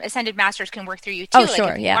ascended masters can work through you too. Oh,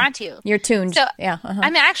 sure. If you want to. You're tuned. So yeah.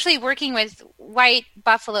 I'm actually working with white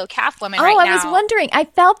buffalo calf woman right now. I was wondering. I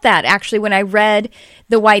felt that actually when I read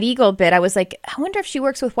the White Eagle bit. I was like, I wonder if she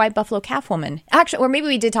works with white buffalo calf woman. Actually, or maybe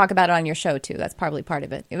we did talk about it on your show too. That's probably part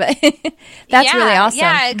of it. That's really awesome.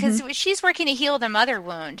 Yeah, because she's working to heal the mother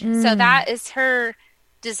wound. So that is her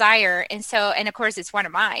desire, and of course it's one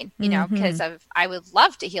of mine, you know, because I would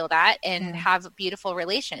love to heal that and have beautiful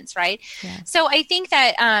relations, right? So I think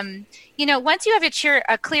that you know, once you have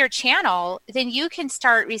a clear channel, then you can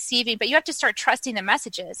start receiving, but you have to start trusting the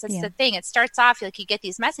messages. That's the thing. It starts off like you get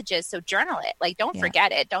these messages, so journal it. Like, don't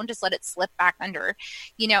forget it. Don't just let it slip back under.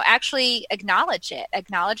 You know, actually acknowledge it.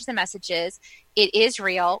 Acknowledge the messages. It is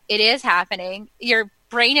real. It is happening. Your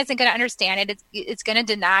brain isn't going to understand it. It's going to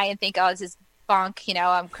deny and think, oh, this is bunk, you know,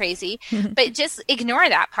 I'm crazy. But just ignore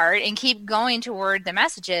that part and keep going toward the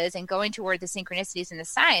messages and going toward the synchronicities and the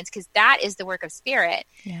signs, because that is the work of spirit.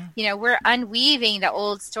 You know, we're unweaving the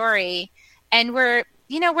old story, and we're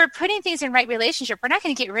putting things in right relationship. We're not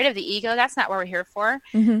going to get rid of the ego. That's not what we're here for.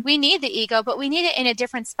 We need the ego, but we need it in a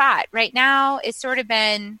different spot. Right now, it's sort of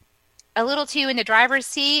been a little too in the driver's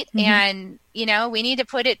seat, and, you know, we need to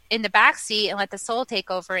put it in the back seat and let the soul take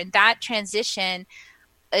over. And that transition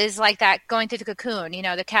is like that going through the cocoon,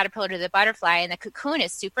 the caterpillar to the butterfly, and the cocoon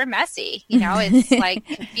is super messy. It's like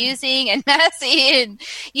confusing and messy, and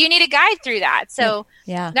you need a guide through that. So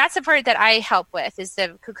that's the part that I help with, is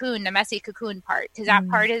the cocoon, the messy cocoon part, because that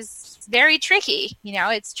part is very tricky.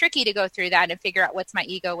 It's tricky to go through that and figure out what's my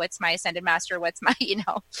ego, what's my ascended master, what's my, which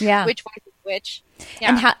one is which.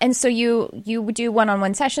 Yeah. And so you do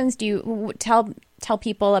one-on-one sessions. Do you tell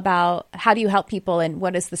people about, how do you help people, and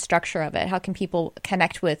what is the structure of it? How can people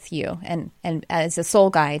connect with you and as a soul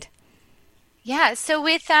guide? Yeah. So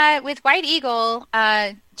with White Eagle,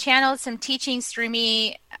 channeled some teachings through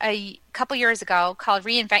me a couple years ago called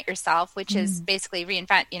Reinvent Yourself, which is basically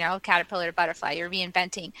reinvent, caterpillar to butterfly. You're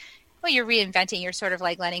reinventing. You're sort of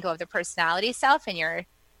like letting go of the personality self, and you're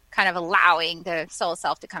kind of allowing the soul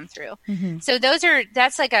self to come through. So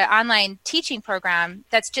that's like an online teaching program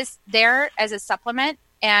that's just there as a supplement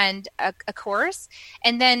and a course.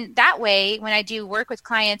 And then that way, when I do work with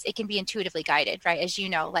clients, it can be intuitively guided, right? As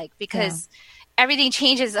because everything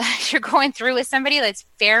changes as you're going through with somebody. That's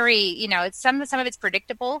very, it's some of it's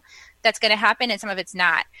predictable that's going to happen, and some of it's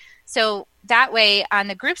not. So that way, on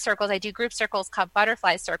the group circles, I do group circles called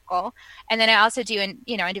Butterfly Circle. And then I also do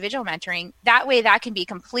individual mentoring. That way, that can be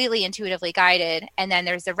completely intuitively guided. And then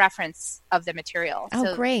there's the reference of the material. Oh,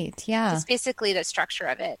 so great. Yeah. It's basically the structure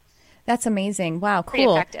of it. That's amazing. Wow, pretty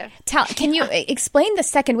cool. Effective. Can you explain the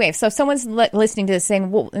second wave? So if someone's listening to this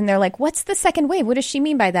saying, and they're like, what's the second wave? What does she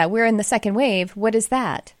mean by that? We're in the second wave. What is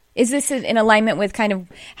that? Is this in alignment with kind of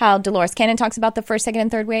how Dolores Cannon talks about the first, second, and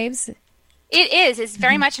third waves? It is. It's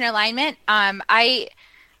very much in alignment. I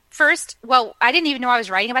didn't even know I was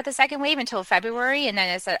writing about the second wave until February. And then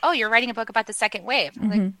I said, oh, you're writing a book about the second wave. I'm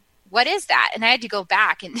like, what is that? And I had to go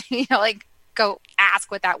back and, go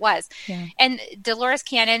ask what that was. Yeah. And Dolores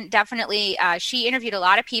Cannon definitely, she interviewed a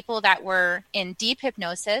lot of people that were in deep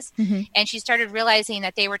hypnosis, and she started realizing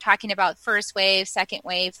that they were talking about first wave, second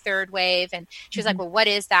wave, third wave. And she was like, well, what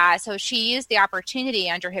is that? So she used the opportunity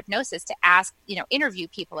under hypnosis to ask, interview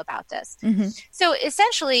people about this. So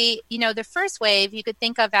essentially, the first wave you could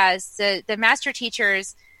think of as the master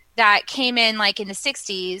teachers that came in like in the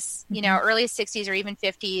 60s, early 60s or even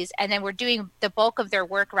 50s, and then we're doing the bulk of their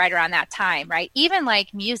work right around that time, right? Even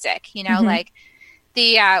like music, like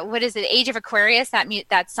the, what is it, Age of Aquarius,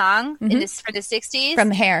 that song for the 60s? From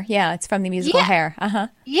Hair. Yeah, it's from the musical Hair.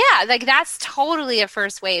 Yeah, like that's totally a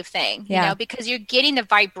first wave thing, because you're getting the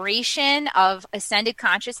vibration of ascended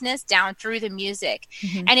consciousness down through the music.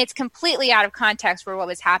 And it's completely out of context for what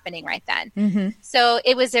was happening right then. So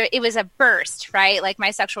it was a burst, right? Like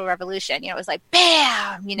My Sexual Revolution, it was like,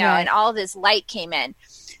 bam, and all this light came in.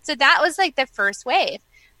 So that was like the first wave.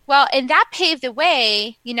 Well, and that paved the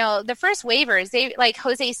way, the first wavers, they like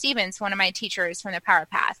Jose Stevens, one of my teachers from the Power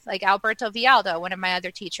Path, like Alberto Vialdo, one of my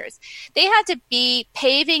other teachers. They had to be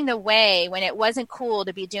paving the way when it wasn't cool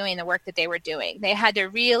to be doing the work that they were doing. They had to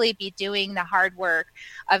really be doing the hard work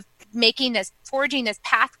of forging this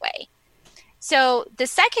pathway. So the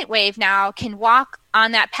second wave now can walk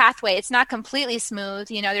on that pathway. It's not completely smooth.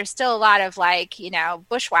 There's still a lot of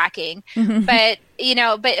bushwhacking, but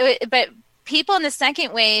people in the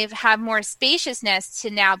second wave have more spaciousness to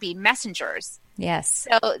now be messengers. Yes.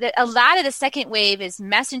 So a lot of the second wave is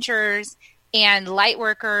messengers and light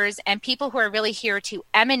workers and people who are really here to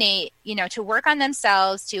emanate, to work on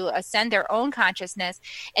themselves, to ascend their own consciousness,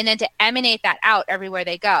 and then to emanate that out everywhere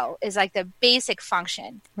they go is like the basic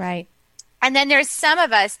function. Right. And then there's some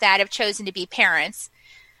of us that have chosen to be parents,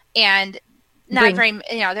 and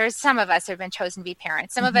there's some of us have been chosen to be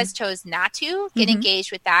parents. Some of us chose not to get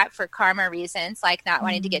engaged with that for karma reasons, like not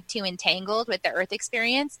wanting to get too entangled with the earth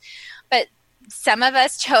experience. But some of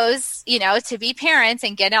us chose, to be parents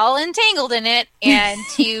and get all entangled in it, and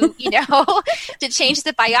to, to change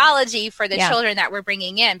the biology for the children that we're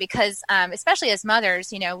bringing in. Because especially as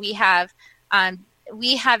mothers, we have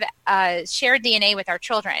shared DNA with our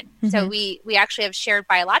children. So we actually have shared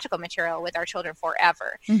biological material with our children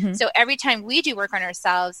forever. So every time we do work on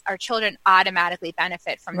ourselves, our children automatically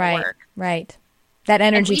benefit from the work. Right. That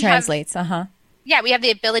energy translates. Yeah, we have the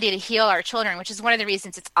ability to heal our children, which is one of the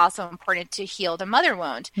reasons it's also important to heal the mother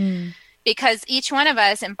wound. Because each one of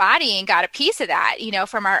us embodying got a piece of that,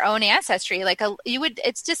 from our own ancestry.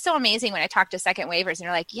 It's just so amazing when I talk to second wavers and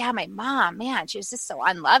they're like, yeah, my mom, man, she was just so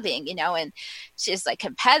unloving, and she's like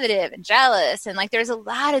competitive and jealous. And like, there's a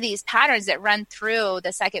lot of these patterns that run through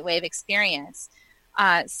the second wave experience.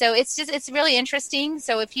 So it's really interesting.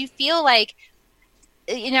 So if you feel like,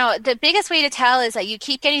 the biggest way to tell is that you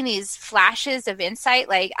keep getting these flashes of insight.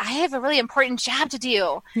 Like, I have a really important job to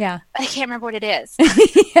do. Yeah. But I can't remember what it is.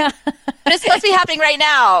 Yeah. But it's supposed to be happening right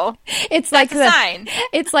now. It's That's like a sign.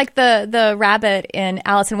 It's like the rabbit in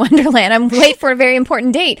Alice in Wonderland. I'm late for a very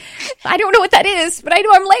important date. I don't know what that is, but I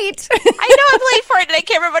know I'm late. I know I'm late for it, and I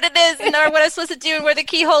can't remember what it is, and or what I'm supposed to do, and where the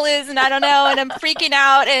keyhole is, and I don't know, and I'm freaking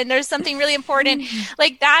out, and there's something really important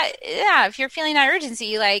like that. Yeah, if you're feeling that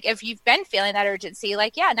urgency, like if you've been feeling that urgency,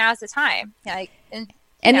 like now's the time. Like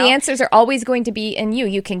And the answers are always going to be in you.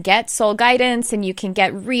 You can get soul guidance and you can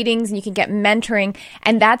get readings and you can get mentoring.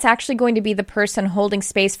 And that's actually going to be the person holding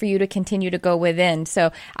space for you to continue to go within.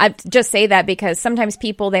 So I just say that because sometimes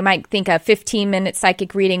people, they might think a 15-minute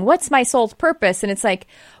psychic reading, what's my soul's purpose? And it's like,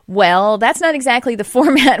 well, that's not exactly the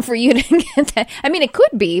format for you to get that. I mean, it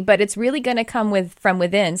could be, but it's really going to come from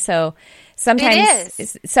within. So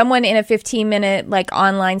sometimes someone in a 15-minute like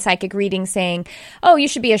online psychic reading saying, oh, you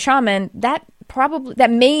should be a shaman, that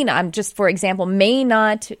may not, just for example, may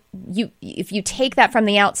not, if you take that from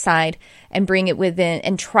the outside and bring it within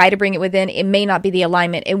and try to bring it within, it may not be the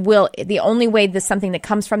alignment. It will, the only way there's something that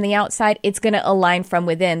comes from the outside, it's going to align from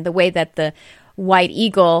within. The way that the white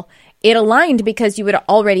eagle, it aligned because you had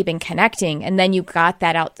already been connecting, and then you got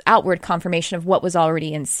that outward confirmation of what was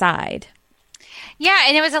already inside. Yeah,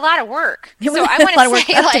 and it was a lot of work. So I want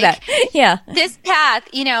to say, like, this path,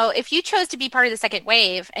 if you chose to be part of the second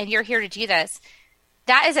wave and you're here to do this,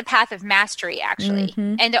 that is a path of mastery, actually.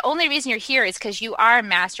 Mm-hmm. And the only reason you're here is because you are a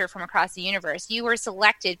master from across the universe. You were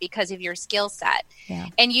selected because of your skill set. Yeah.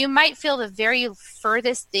 And you might feel the very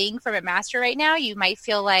furthest thing from a master right now. You might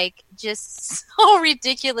feel like just so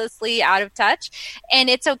ridiculously out of touch. And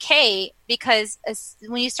it's okay, because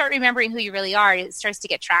when you start remembering who you really are, it starts to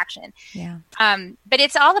get traction. Yeah. But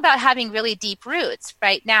it's all about having really deep roots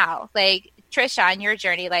right now. Like, Trisha, on your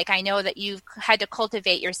journey, like, I know that you've had to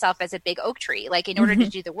cultivate yourself as a big oak tree, like, in order to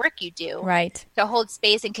do the work you do, right? To hold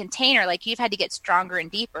space and container, like, you've had to get stronger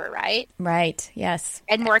and deeper, right? Right. Yes.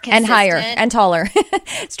 And more consistent. And higher and taller.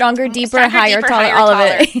 Stronger, deeper, higher, taller, all of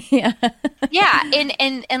it. Yeah. Yeah.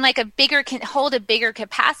 And like hold a bigger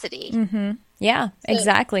capacity. Mm-hmm. Yeah,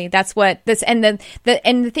 exactly. That's what this, and the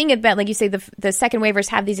thing about, like you say, the second waivers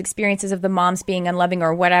have these experiences of the moms being unloving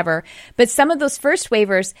or whatever. But some of those first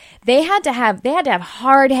waivers, they had to have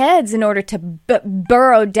hard heads in order to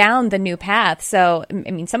burrow down the new path. So,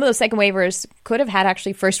 I mean, some of those second waivers could have had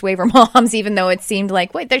actually first waiver moms, even though it seemed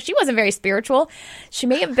like, she wasn't very spiritual. She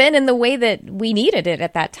may have been in the way that we needed it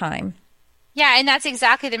at that time. Yeah, and that's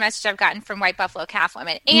exactly the message I've gotten from White Buffalo Calf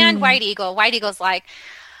Women and White Eagle. White Eagle's like,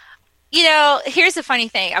 here's the funny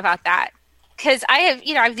thing about that, because I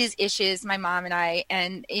have these issues, my mom and I,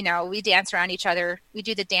 and, we dance around each other. We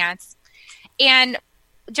do the dance. And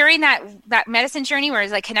during that medicine journey where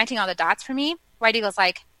it's like connecting all the dots for me, White Eagle's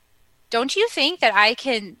like, don't you think that I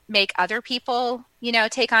can make other people,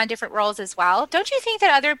 take on different roles as well? Don't you think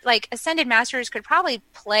that other, like, ascended masters could probably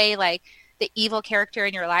play, like, the evil character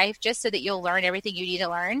in your life just so that you'll learn everything you need to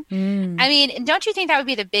learn? I mean, don't you think that would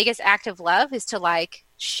be the biggest act of love, is to, like,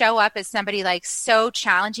 show up as somebody, like, so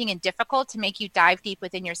challenging and difficult to make you dive deep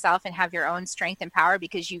within yourself and have your own strength and power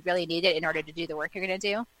because you really need it in order to do the work you're going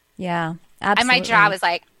to do? Yeah, absolutely. And my jaw was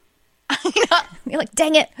like, you're like,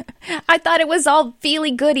 dang it, I thought it was all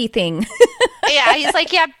feely goody thing. Yeah, he's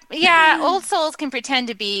like, yeah, old souls can pretend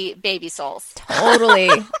to be baby souls. Totally.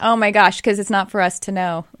 Oh my gosh, because it's not for us to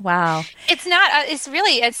know. Wow. It's not.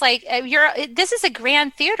 It's like this is a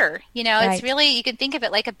grand theater. Right. It's really, you can think of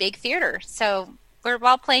it like a big theater. So we're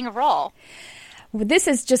all playing a role. This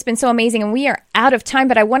has just been so amazing, and we are out of time,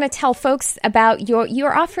 but I want to tell folks about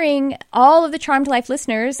you're offering all of the Charmed Life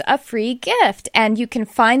listeners a free gift, and you can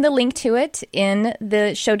find the link to it in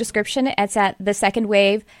the show description. It's at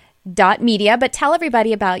thesecondwave.media, but tell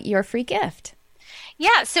everybody about your free gift.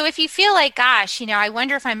 Yeah, so if you feel like, gosh, I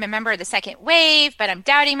wonder if I'm a member of the second wave, but I'm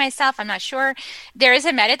doubting myself, I'm not sure, there is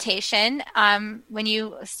a meditation when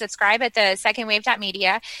you subscribe at the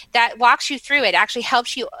secondwave.media that walks you through it, actually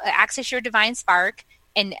helps you access your divine spark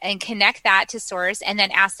and connect that to source, and then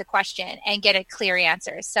ask the question and get a clear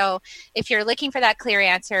answer. So if you're looking for that clear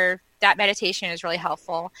answer, that meditation is really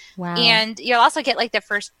helpful. Wow. And you'll also get like the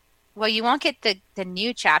first, well, you won't get the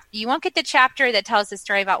new chapter. You won't get the chapter that tells the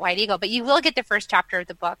story about White Eagle, but you will get the first chapter of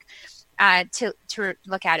the book to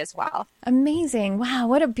look at as well. Amazing. Wow,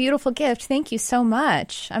 what a beautiful gift. Thank you so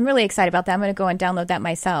much. I'm really excited about that. I'm going to go and download that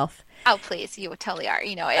myself. Oh, please. You totally are.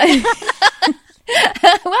 You know it.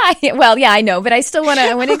 Well, yeah, I know, but I still want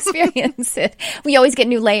to experience it. We always get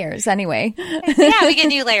new layers anyway. Yeah, we get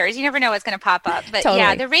new layers. You never know what's going to pop up. But Totally.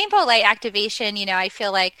 Yeah, the rainbow light activation, I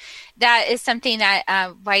feel like that is something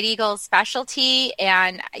that White Eagle's specialty.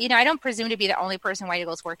 And, I don't presume to be the only person White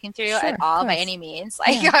Eagle's working through at all by any means.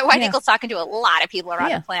 Like White Eagle's talking to a lot of people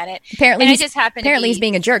around the planet. Apparently, he's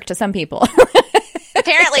being a jerk to some people.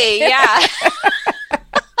 Apparently, yeah.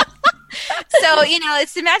 So,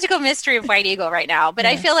 it's the magical mystery of White Eagle right now. But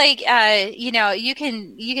I feel like, you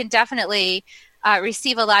can definitely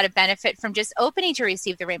receive a lot of benefit from just opening to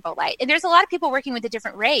receive the rainbow light. And there's a lot of people working with the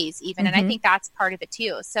different rays even. And I think that's part of it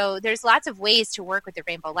too. So there's lots of ways to work with the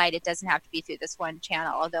rainbow light. It doesn't have to be through this one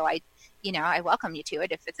channel, although I welcome you to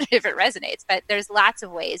it if it resonates. But there's lots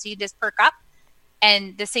of ways. You just perk up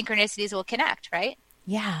and the synchronicities will connect, right?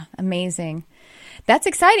 Yeah, amazing. That's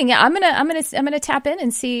exciting. Yeah, I'm gonna tap in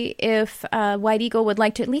and see if White Eagle would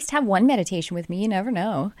like to at least have one meditation with me. You never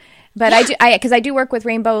know. But I do work with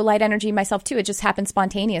rainbow light energy myself too. It just happens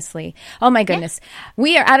spontaneously. Oh my goodness,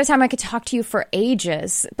 we are out of time. I could talk to you for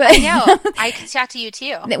ages. But I know. I could talk to you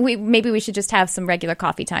too. Maybe we should just have some regular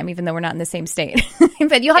coffee time, even though we're not in the same state.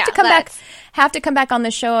 But you'll have to come back. Have to come back on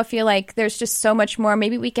the show. I feel like there's just so much more.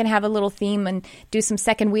 Maybe we can have a little theme and do some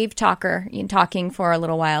second wave talking for a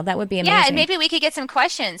little while. That would be amazing. Yeah, and maybe we could get some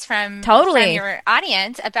questions from your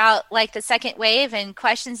audience about like the second wave and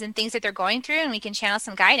questions and things that they're going through, and we can channel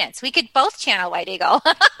some guidance. We could both channel White Eagle.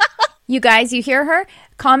 You guys, you hear her?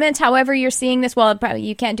 Comment however you're seeing this. Well,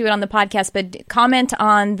 you can't do it on the podcast, but comment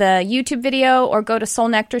on the YouTube video or go to Soul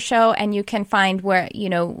Nectar Show and you can find where,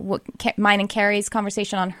 mine and Carrie's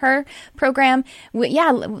conversation on her program.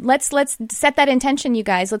 Let's set that intention, you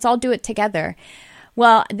guys. Let's all do it together.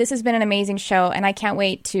 Well, this has been an amazing show, and I can't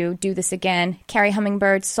wait to do this again. Carrie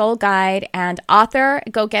Hummingbird, soul guide and author.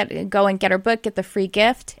 Go and get her book, get the free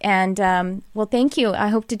gift. And, thank you. I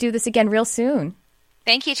hope to do this again real soon.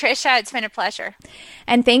 Thank you, Trisha. It's been a pleasure.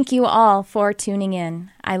 And thank you all for tuning in.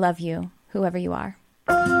 I love you, whoever you are.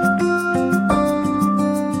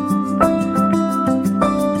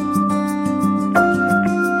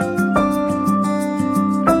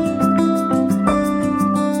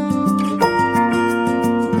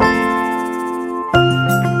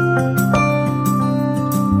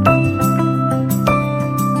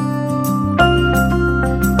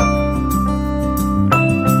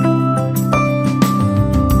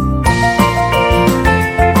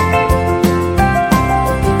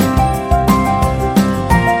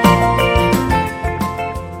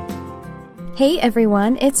 Hey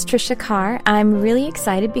everyone, it's Trisha Carr. I'm really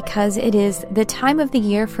excited because it is the time of the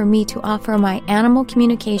year for me to offer my Animal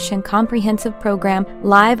Communication Comprehensive Program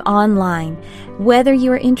live online. Whether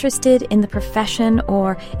you are interested in the profession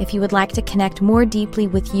or if you would like to connect more deeply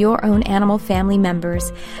with your own animal family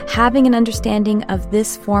members, having an understanding of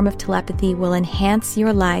this form of telepathy will enhance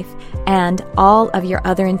your life and all of your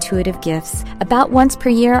other intuitive gifts. About once per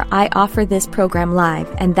year, I offer this program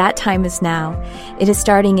live, and that time is now. It is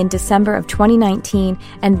starting in December of 2019,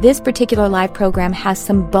 and this particular live program has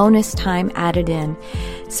some bonus time added in.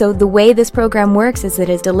 So the way this program works is it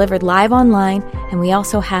is delivered live online, and we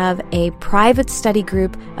also have a private study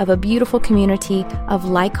group of a beautiful community of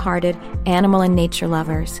like-hearted animal and nature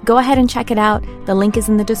lovers. Go ahead and check it out. The link is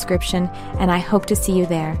in the description, and I hope to see you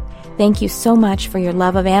there. Thank you so much for your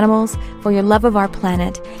love of animals, for your love of our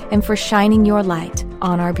planet, and for shining your light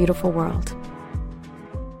on our beautiful world.